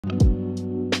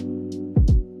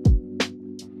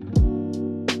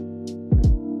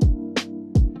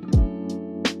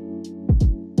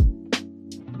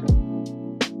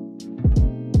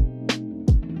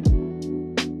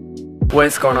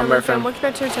What's going on, my friend? Welcome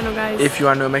back to our channel, guys. If you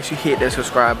are new, make sure you hit that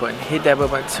subscribe button, hit that bell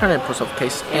button, turn on post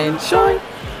notifications, and join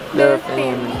the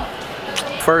family.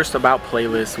 First, about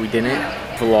playlists, we didn't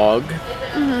vlog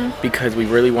because we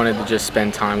really wanted to just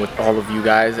spend time with all of you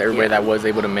guys, everybody that was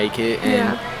able to make it,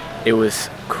 and it was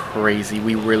crazy.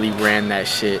 We really ran that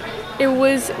shit. We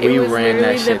ran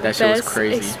that shit. That shit was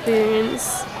crazy.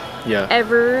 Experience. Yeah.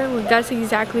 Ever. That's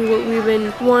exactly what we've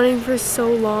been wanting for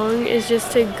so long, is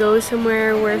just to go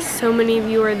somewhere where so many of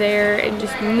you are there and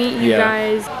just meet you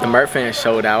guys. The Mert fans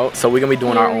showed out, so we're gonna be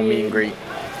doing our own meet and greet.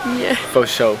 Yeah. For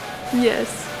sure.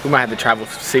 Yes. We might have to travel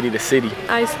city to city.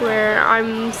 I swear,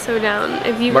 I'm so down.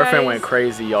 If you Mert fan went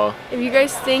crazy, y'all. If you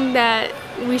guys think that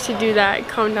we should do that,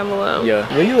 comment down below.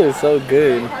 Yeah. You look so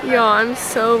good. Y'all, I'm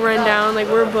so run down. Like,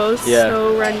 we're both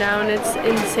so run down. It's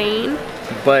insane.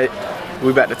 But we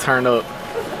about to turn up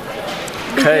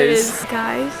because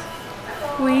guys,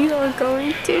 we are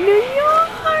going to New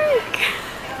York.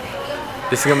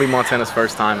 This is gonna be Montana's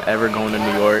first time ever going to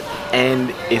New York,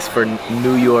 and it's for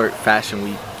New York Fashion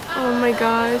Week. Oh my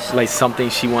gosh. Like something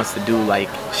she wants to do, like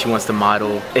she wants to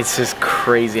model. It's just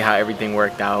crazy how everything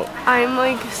worked out. I'm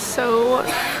like so...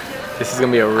 This is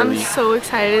gonna be a really... I'm so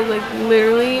excited, like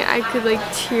literally I could like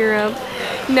tear up.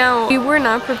 Now, we were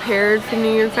not prepared for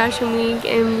New York Fashion Week,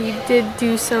 and we did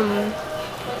do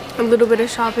a little bit of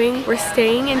shopping. We're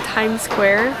staying in Times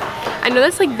Square. I know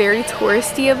that's like very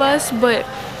touristy of us, but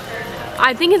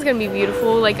I think it's gonna be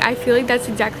beautiful. Like, I feel like that's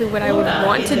exactly what I would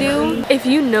want to do. If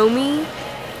you know me,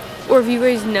 or if you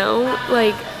guys know,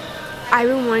 like, I've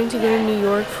been wanting to go to New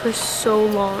York for so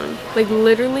long. Like,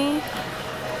 literally,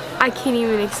 I can't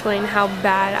even explain how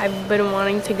bad I've been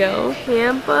wanting to go.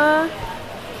 Tampa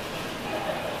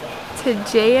to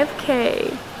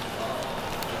JFK.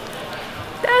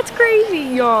 That's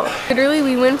crazy, y'all. Literally,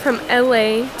 we went from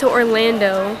LA to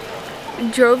Orlando,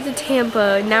 drove to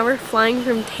Tampa, now we're flying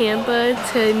from Tampa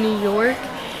to New York,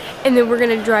 and then we're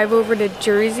gonna drive over to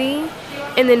Jersey,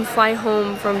 and then fly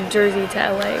home from Jersey to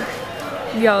LA.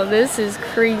 Y'all, this is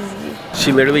crazy.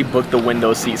 She literally booked the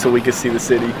window seat so we could see the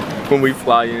city when we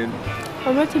fly in.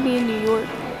 I'm about to be in New York.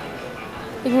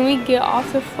 Like, when we get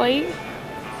off the flight,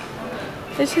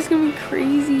 it's just gonna be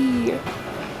crazy.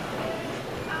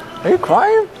 Are you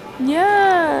crying?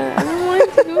 Yeah, I've been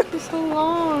wanting to go for so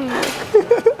long.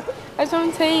 That's what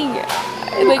I'm saying.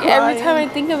 Like, every time I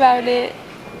think about it,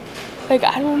 like,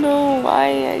 I don't know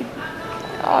why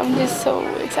I'm just so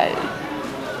excited.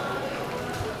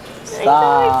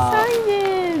 Stop. I'm so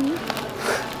excited.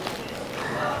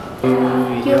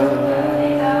 New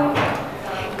York,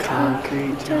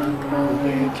 concrete jungle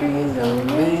where dreams are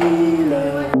made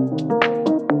of.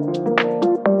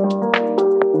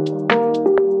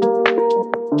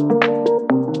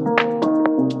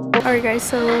 Alright guys,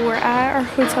 so we're at our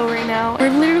hotel right now. We're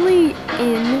literally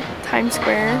in Times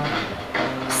Square,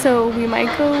 so we might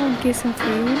go get some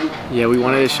food. Yeah, we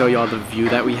wanted to show y'all the view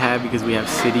that we have because we have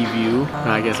city view, but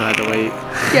I guess I have to wait.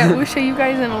 Yeah, we'll show you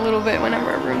guys in a little bit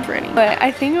whenever our room's ready. But I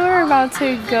think we're about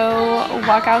to go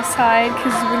walk outside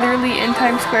because we're literally in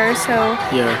Times Square, so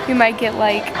we might get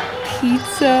like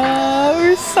pizza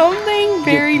or something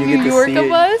very New York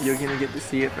of us. You're gonna get to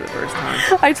see it for the first time.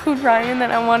 I told Ryan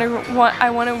that I want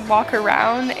to walk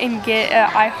around and get an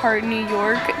I Heart New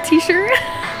York t-shirt.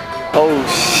 Oh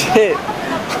shit.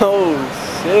 Oh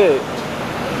shit.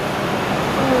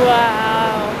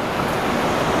 Wow.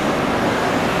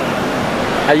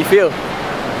 How you feel?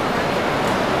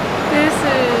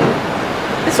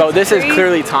 This is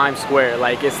clearly Times Square.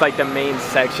 Like, it's like the main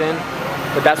section,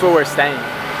 but that's where we're staying.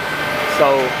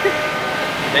 So,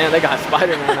 man, they got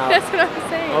Spider-Man out. That's what I'm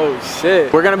saying. Oh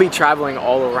shit. We're gonna be traveling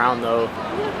all around though.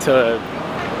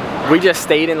 We just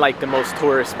stayed in like the most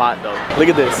tourist spot though. Look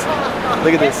at this.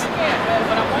 Look at this.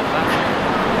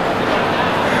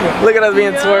 Look at us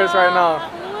being tourists right now.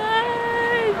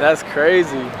 What? That's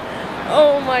crazy.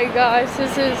 Oh my gosh,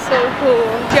 this is so cool.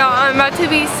 Yeah, I'm about to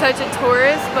be such a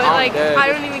tourist, but like, I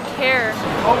don't even care.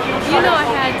 You know I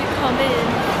had to come in.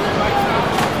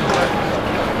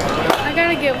 I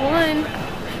gotta get one.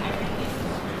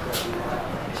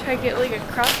 Should I get like a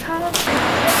crop top?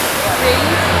 Ready?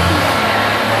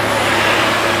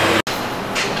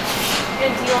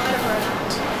 And do you want pepperoni?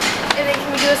 And then can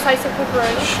we do a slice of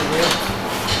pepperoni? Sure.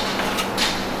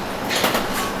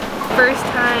 First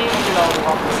time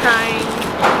trying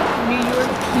New York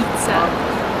pizza.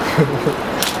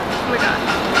 Oh my god,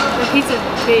 the pizza's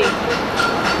big.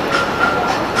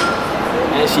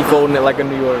 And she folding it like a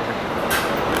New Yorker.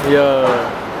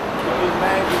 Yeah.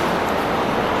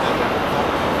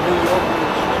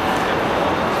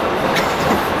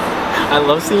 I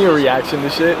love seeing your reaction to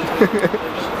shit.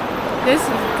 This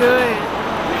is good.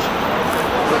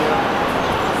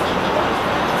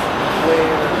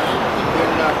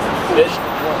 Bitch.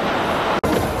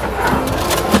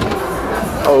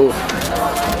 Oh.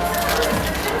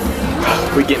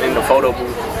 We getting in the photo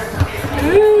booth.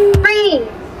 3,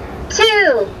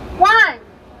 2, 1.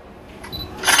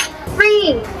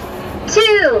 3,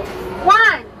 2,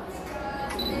 1.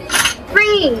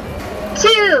 3,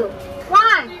 2,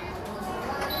 1.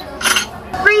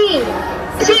 3,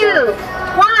 2,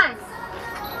 1.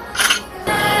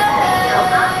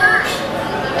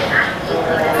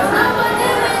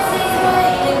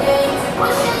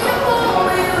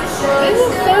 This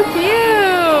is so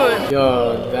cute. Yo,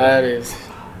 that is.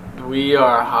 We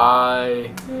are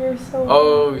high. You're so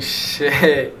Oh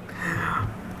shit.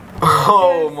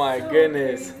 Oh my so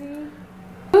goodness. crazy.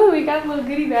 Ooh, we got a little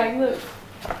goodie bag, look.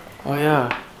 Oh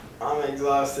yeah. I'm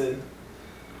exhausted.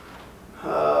 We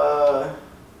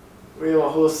have a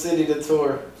whole city to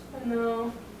tour. I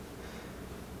know.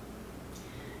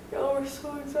 Y'all were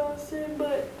so exhausted,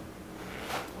 but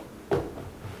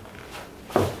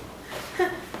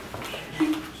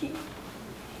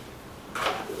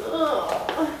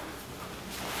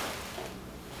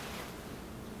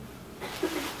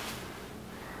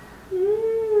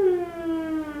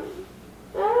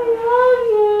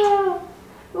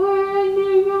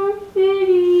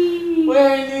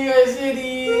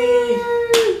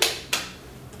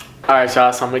Alright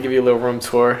y'all, so I'm gonna give you a little room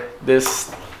tour.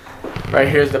 This right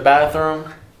here is the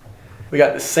bathroom. We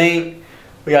got the sink,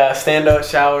 we got a stand-up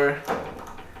shower,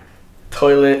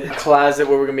 toilet, closet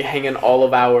where we're gonna be hanging all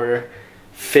of our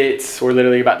fits. We're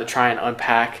literally about to try and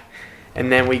unpack. And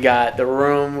then we got the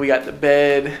room, we got the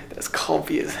bed, that's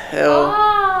comfy as hell.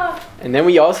 And then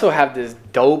we also have this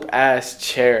dope ass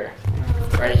chair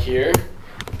right here.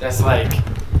 That's like,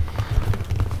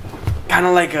 kind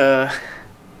of like a,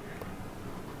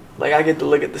 like I get to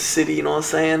look at the city, you know what I'm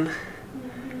saying?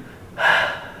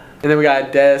 And then we got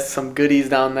a desk, some goodies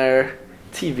down there.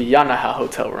 TV, y'all know how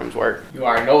hotel rooms work. You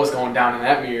already know what's going down in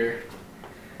that mirror.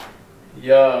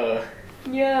 Yeah.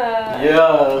 yeah.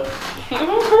 Yeah.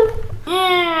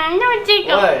 No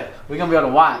tickle. What? We gonna be able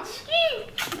to watch.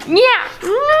 Yeah.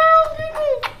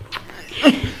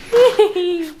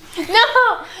 No.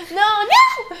 No.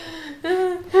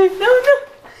 No. No.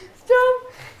 Stop.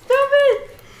 Stop it.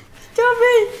 Stop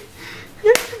it.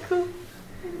 No tickle.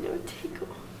 No tickle.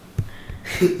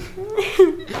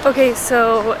 Okay,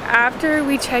 so after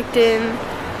we checked in,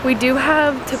 we do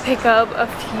have to pick up a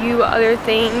few other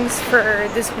things for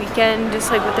this weekend, just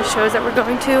like with the shows that we're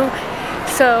going to.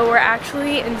 So we're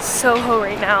actually in Soho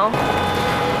right now.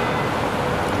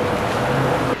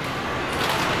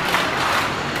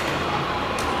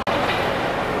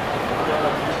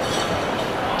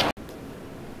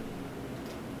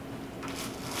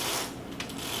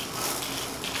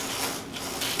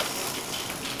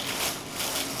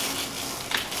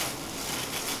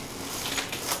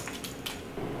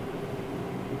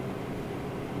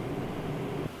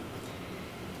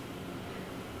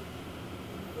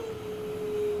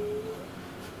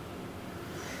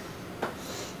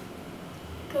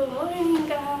 Good morning,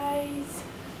 guys.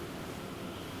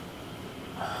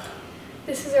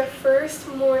 This is our first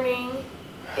morning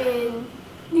in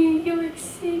New York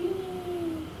City.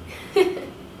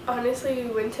 Honestly,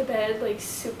 we went to bed like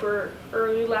super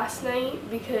early last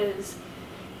night because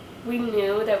we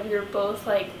knew that we were both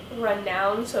like run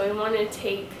down, so we wanted to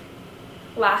take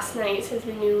last night, since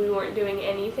we knew we weren't doing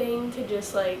anything, to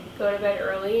just like go to bed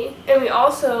early. And we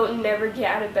also never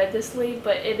get out of bed this late,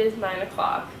 but it is 9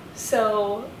 o'clock.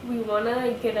 So we want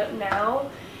to get up now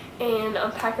and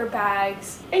unpack our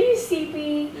bags. Are you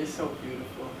sleepy? You're so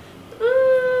beautiful.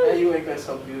 Mm. Hey, you wake up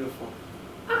so beautiful.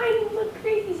 I look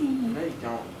crazy. No, you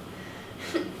don't.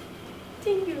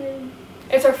 Thank you.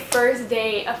 It's our first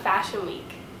day of Fashion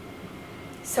Week.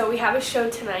 So we have a show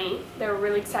tonight that we're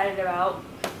really excited about.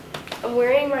 I'm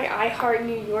wearing my I Heart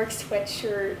New York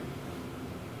sweatshirt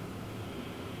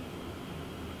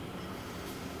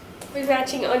with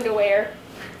matching underwear.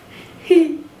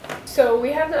 So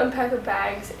we have to unpack our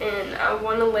bags, and I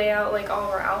want to lay out like all of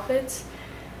our outfits.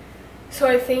 So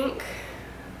I think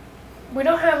we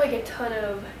don't have like a ton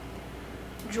of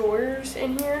drawers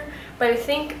in here, but I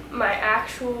think my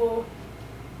actual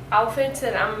outfits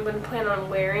that I'm going to plan on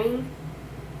wearing,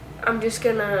 I'm just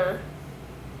gonna...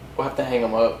 We'll have to hang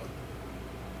them up.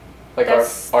 Like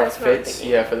That's our what I'm fits,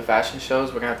 thinking. yeah, for the fashion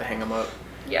shows, we're gonna have to hang them up.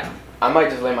 Yeah. I might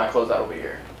just lay my clothes out over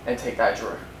here and take that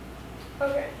drawer.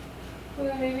 Okay. Well,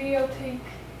 then maybe I'll take...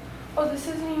 Oh, this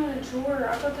isn't even a drawer.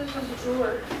 I thought this was a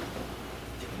drawer.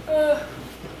 Well,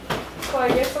 I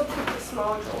guess I'll take the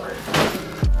small drawer.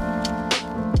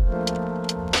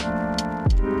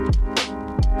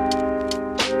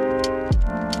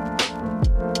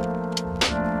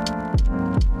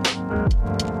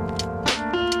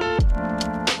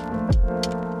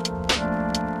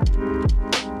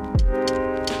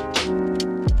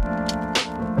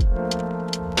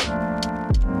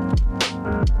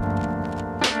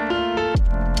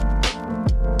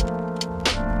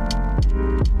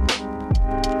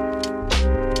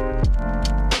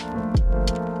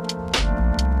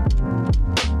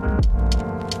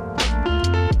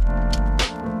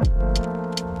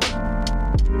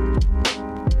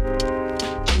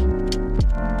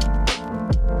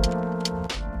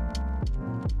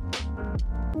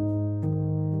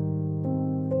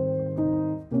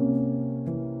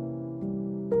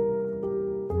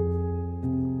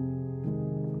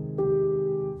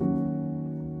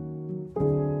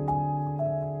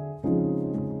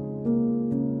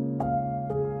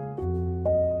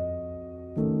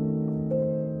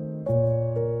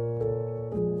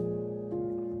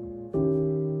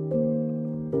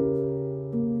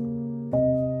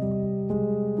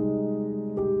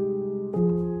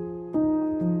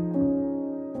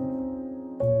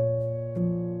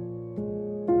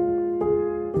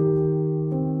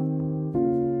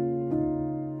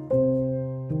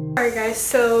 Alright guys,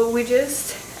 so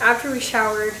after we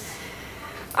showered,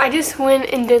 I just went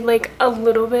and did like a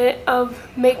little bit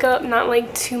of makeup, not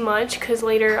like too much, because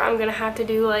later I'm gonna have to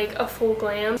do like a full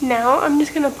glam. Now I'm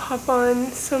just gonna pop on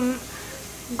some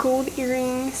gold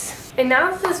earrings. And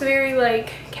now this is very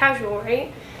like casual,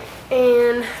 right?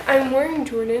 And I'm wearing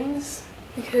Jordans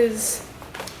because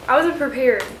I wasn't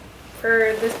prepared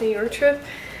for this New York trip.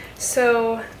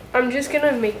 So I'm just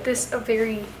gonna make this a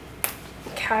very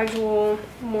casual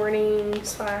morning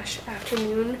 /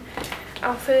 afternoon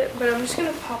outfit, but I'm just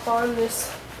gonna pop on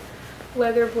this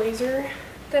leather blazer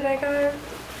that I got,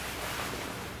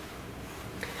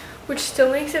 which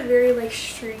still makes it very like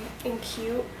street and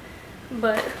cute,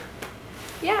 but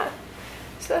yeah,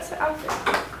 so that's the outfit.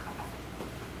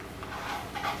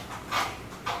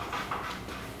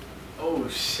 Oh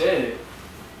shit.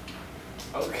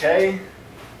 Okay.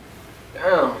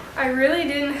 Damn. I really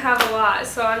didn't have a lot,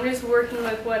 so I'm just working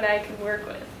with what I could work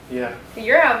with. Yeah. But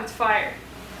your outfit's fire.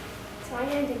 So I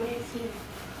gotta do with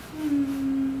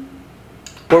you.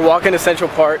 We're walking to Central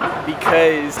Park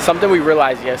because something we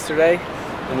realized yesterday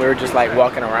when we were just like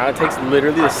walking around, it takes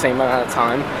literally the same amount of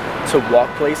time to walk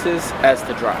places as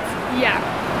to drive. Yeah.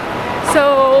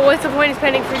 So what's the point of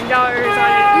spending $50 on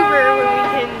an Uber when we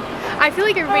can, I feel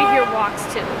like everybody here walks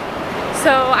too.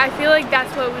 So I feel like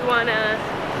that's what we want to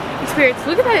experience.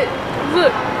 Look at that.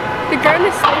 Look, the garden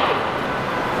is sloping.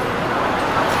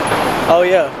 Oh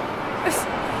yeah.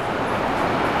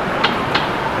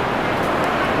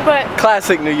 But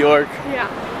classic New York. Yeah.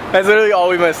 That's literally all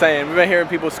we've been saying. We've been hearing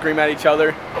people scream at each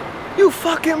other. You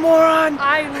fucking moron!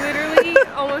 I literally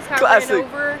almost got ran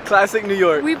over. Classic New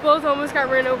York. We both almost got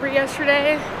ran over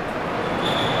yesterday.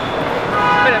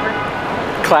 Whatever.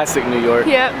 Classic New York.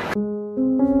 Yep.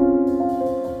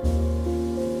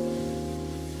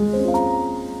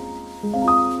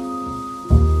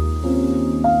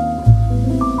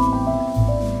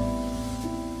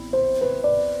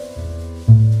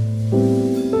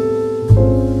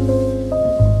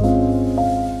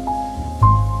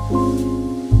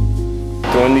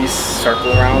 Doing these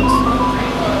circle rounds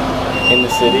in the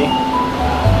city.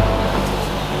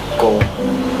 Goal.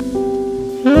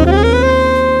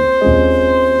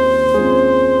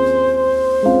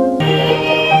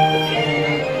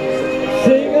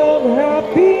 Sing I'm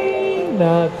happy,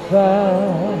 not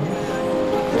sad.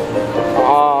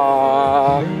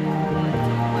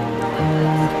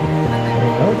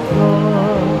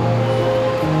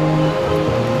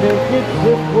 Make it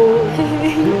simple to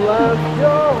last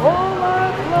your whole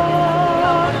life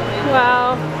long. Wow.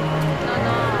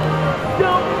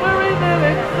 Don't worry that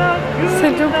it's not good.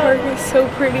 Central Park is so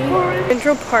pretty.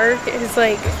 Central Park is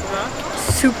like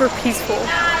super peaceful.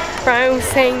 Brian was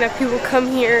saying that people come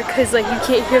here because like you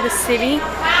can't hear the city,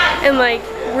 and like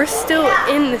we're still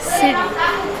in the city,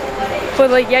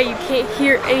 but like yeah, you can't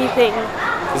hear anything.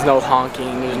 There's no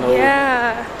honking, there's no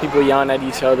people yelling at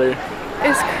each other.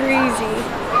 It's crazy.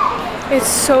 It's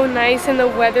so nice, and the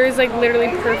weather is like literally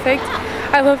perfect.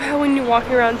 I love how when you're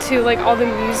walking around too, like all the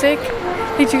music.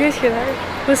 Did you guys hear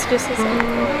that? Let's just listen.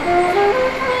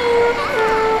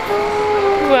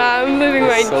 Wow, I'm living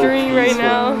my dream right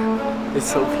now. It's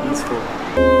so peaceful.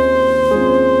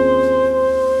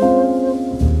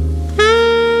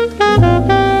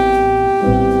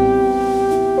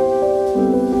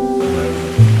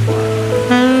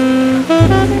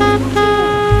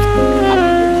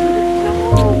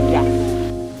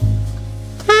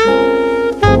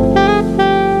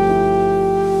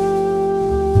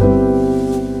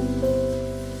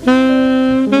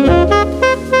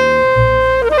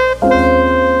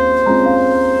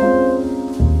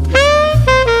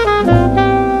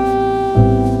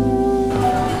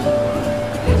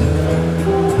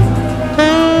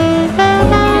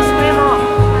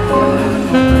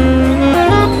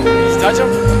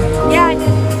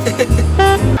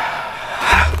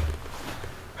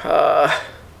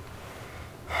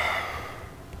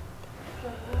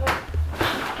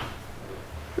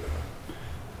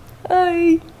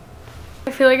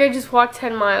 I feel like I just walked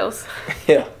 10 miles.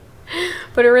 Yeah.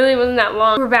 But it really wasn't that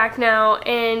long. We're back now,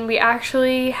 and we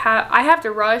actually I have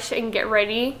to rush and get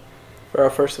ready. For our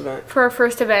first event. For our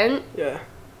first event. Yeah.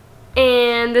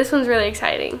 And this one's really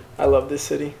exciting. I love this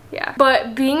city. Yeah.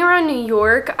 But being around New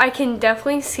York, I can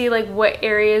definitely see like what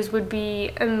areas would be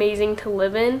amazing to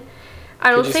live in.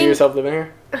 Could you see yourself living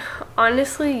here?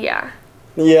 Honestly, yeah.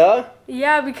 Yeah?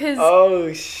 Yeah, because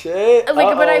oh shit.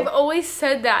 Like, but I've always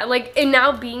said that. Like, and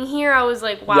now being here, I was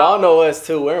like, wow. Y'all know us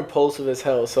too. We're impulsive as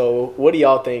hell. So, what do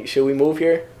y'all think? Should we move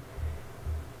here?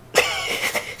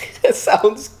 That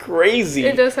sounds crazy.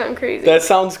 It does sound crazy. That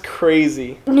sounds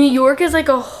crazy. New York is like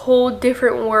a whole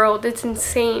different world. It's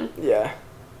insane. Yeah.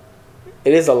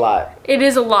 It is a lot. It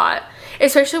is a lot.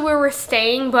 Especially where we're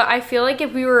staying, but I feel like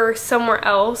if we were somewhere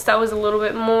else that was a little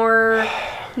bit more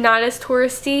not as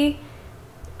touristy,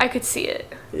 I could see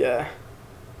it. Yeah.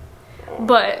 Oh,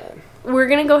 but we're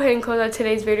gonna go ahead and close out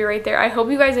today's video right there. I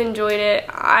hope you guys enjoyed it.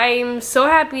 I'm so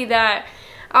happy that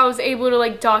I was able to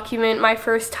like document my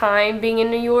first time being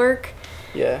in New York.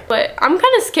 Yeah. But I'm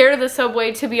kind of scared of the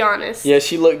subway, to be honest. Yeah,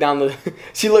 she looked down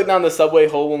the subway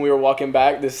hole when we were walking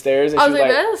back the stairs, and I she was was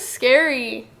like, that was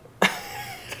scary.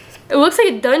 It looks like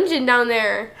a dungeon down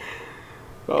there.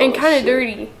 Oh, and kind of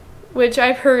dirty, which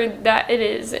I've heard that it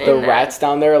is. The rats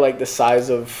down there are like the size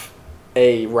of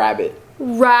a rabbit.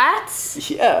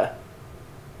 Rats? Yeah.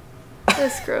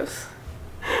 That's gross.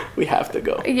 We have to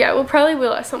go. Yeah, we'll probably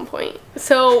will at some point.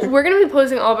 So we're going to be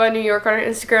posting all about New York on our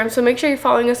Instagram, so make sure you're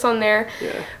following us on there.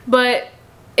 Yeah. But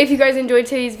if you guys enjoyed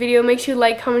today's video, make sure you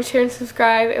like, comment, share, and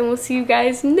subscribe, and we'll see you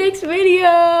guys next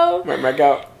video. Right back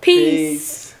out.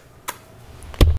 Peace.